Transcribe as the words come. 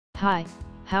Hi,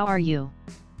 how are you?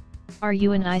 Are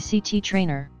you an ICT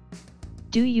trainer?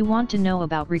 Do you want to know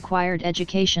about required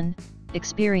education,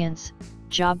 experience,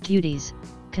 job duties,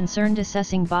 concerned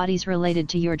assessing bodies related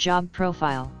to your job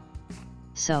profile?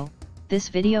 So, this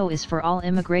video is for all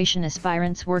immigration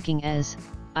aspirants working as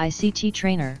ICT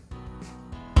trainer.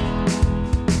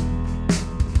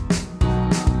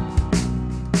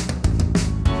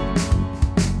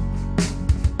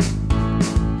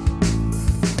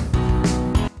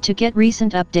 To get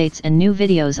recent updates and new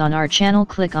videos on our channel,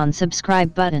 click on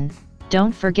subscribe button.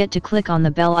 Don't forget to click on the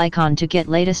bell icon to get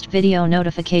latest video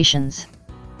notifications.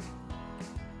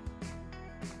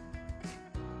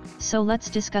 So let's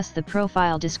discuss the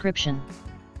profile description.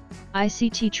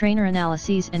 ICT Trainer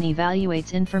analyses and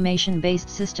evaluates information-based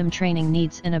system training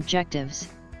needs and objectives,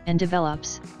 and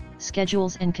develops,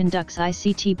 schedules and conducts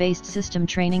ICT-based system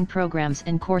training programs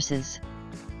and courses.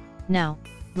 Now,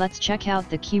 let's check out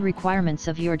the key requirements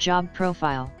of your job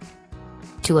profile.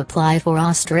 To apply for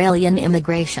Australian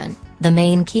immigration, the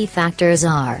main key factors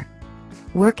are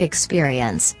work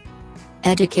experience,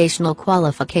 educational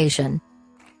qualification,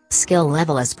 skill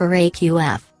level as per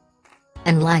AQF,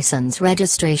 and license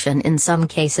registration in some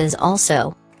cases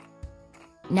also.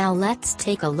 Now let's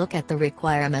take a look at the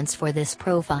requirements for this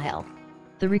profile.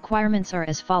 The requirements are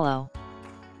as follow.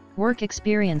 Work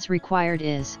experience required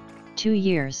is 2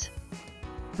 years.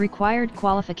 Required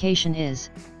qualification is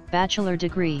bachelor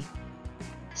degree.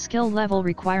 Skill level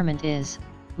requirement is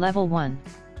level 1.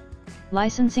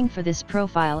 Licensing for this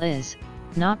profile is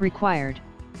not required.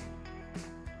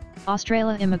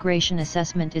 Australia Immigration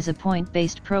Assessment is a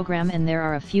point-based program, and there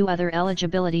are a few other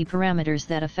eligibility parameters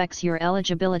that affects your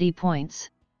eligibility points.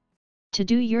 To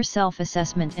do your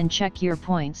self-assessment and check your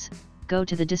points, go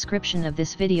to the description of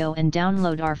this video and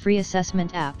download our free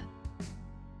assessment app.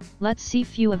 Let's see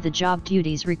few of the job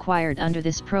duties required under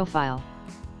this profile.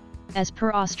 As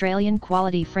per Australian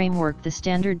Quality Framework, the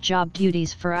standard job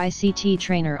duties for ICT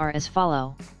trainer are as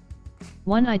follow.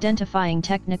 1. Identifying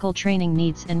technical training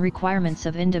needs and requirements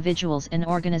of individuals and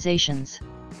organizations.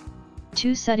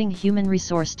 2. Setting human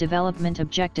resource development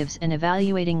objectives and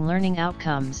evaluating learning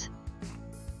outcomes.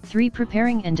 3.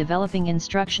 Preparing and developing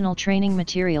instructional training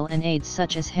material and aids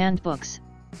such as handbooks,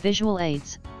 visual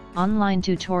aids, online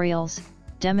tutorials,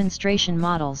 demonstration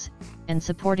models, and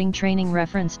supporting training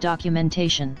reference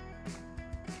documentation.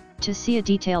 To see a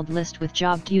detailed list with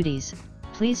job duties,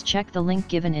 please check the link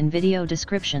given in video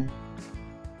description.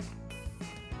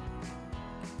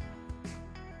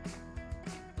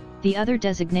 The other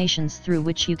designations through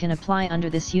which you can apply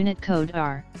under this unit code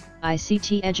are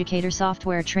ICT Educator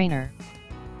Software Trainer.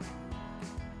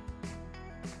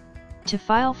 To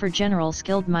file for General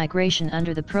Skilled Migration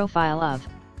under the profile of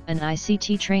an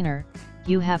ICT trainer,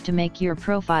 you have to make your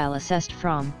profile assessed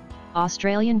from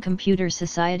Australian Computer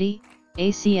Society,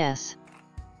 ACS.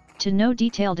 To know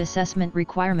detailed assessment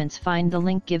requirements, find the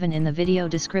link given in the video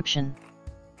description.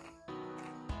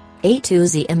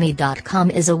 A2ZIMMI.com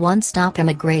is a one-stop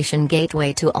immigration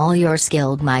gateway to all your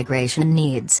skilled migration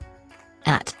needs.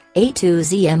 At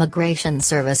A2Z Immigration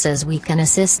Services, we can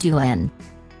assist you in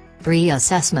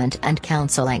pre-assessment and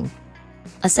counseling,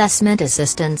 assessment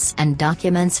assistance and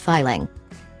documents filing,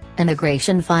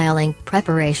 immigration filing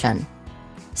preparation,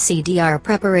 CDR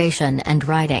preparation and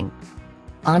writing,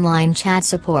 online chat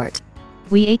support.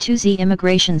 We A2Z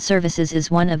Immigration Services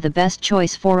is one of the best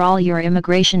choice for all your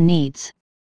immigration needs.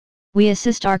 We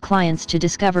assist our clients to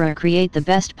discover or create the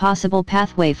best possible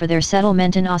pathway for their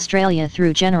settlement in Australia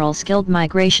through general skilled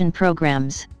migration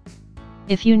programs.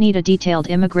 If you need a detailed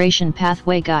immigration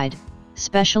pathway guide,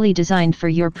 specially designed for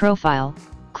your profile,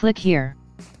 click here.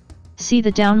 See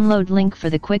the download link for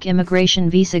the quick immigration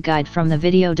visa guide from the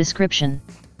video description.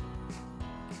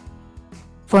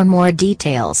 For more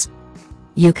details,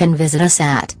 you can visit us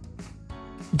at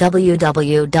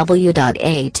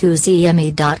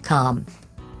www.a2zimmi.com.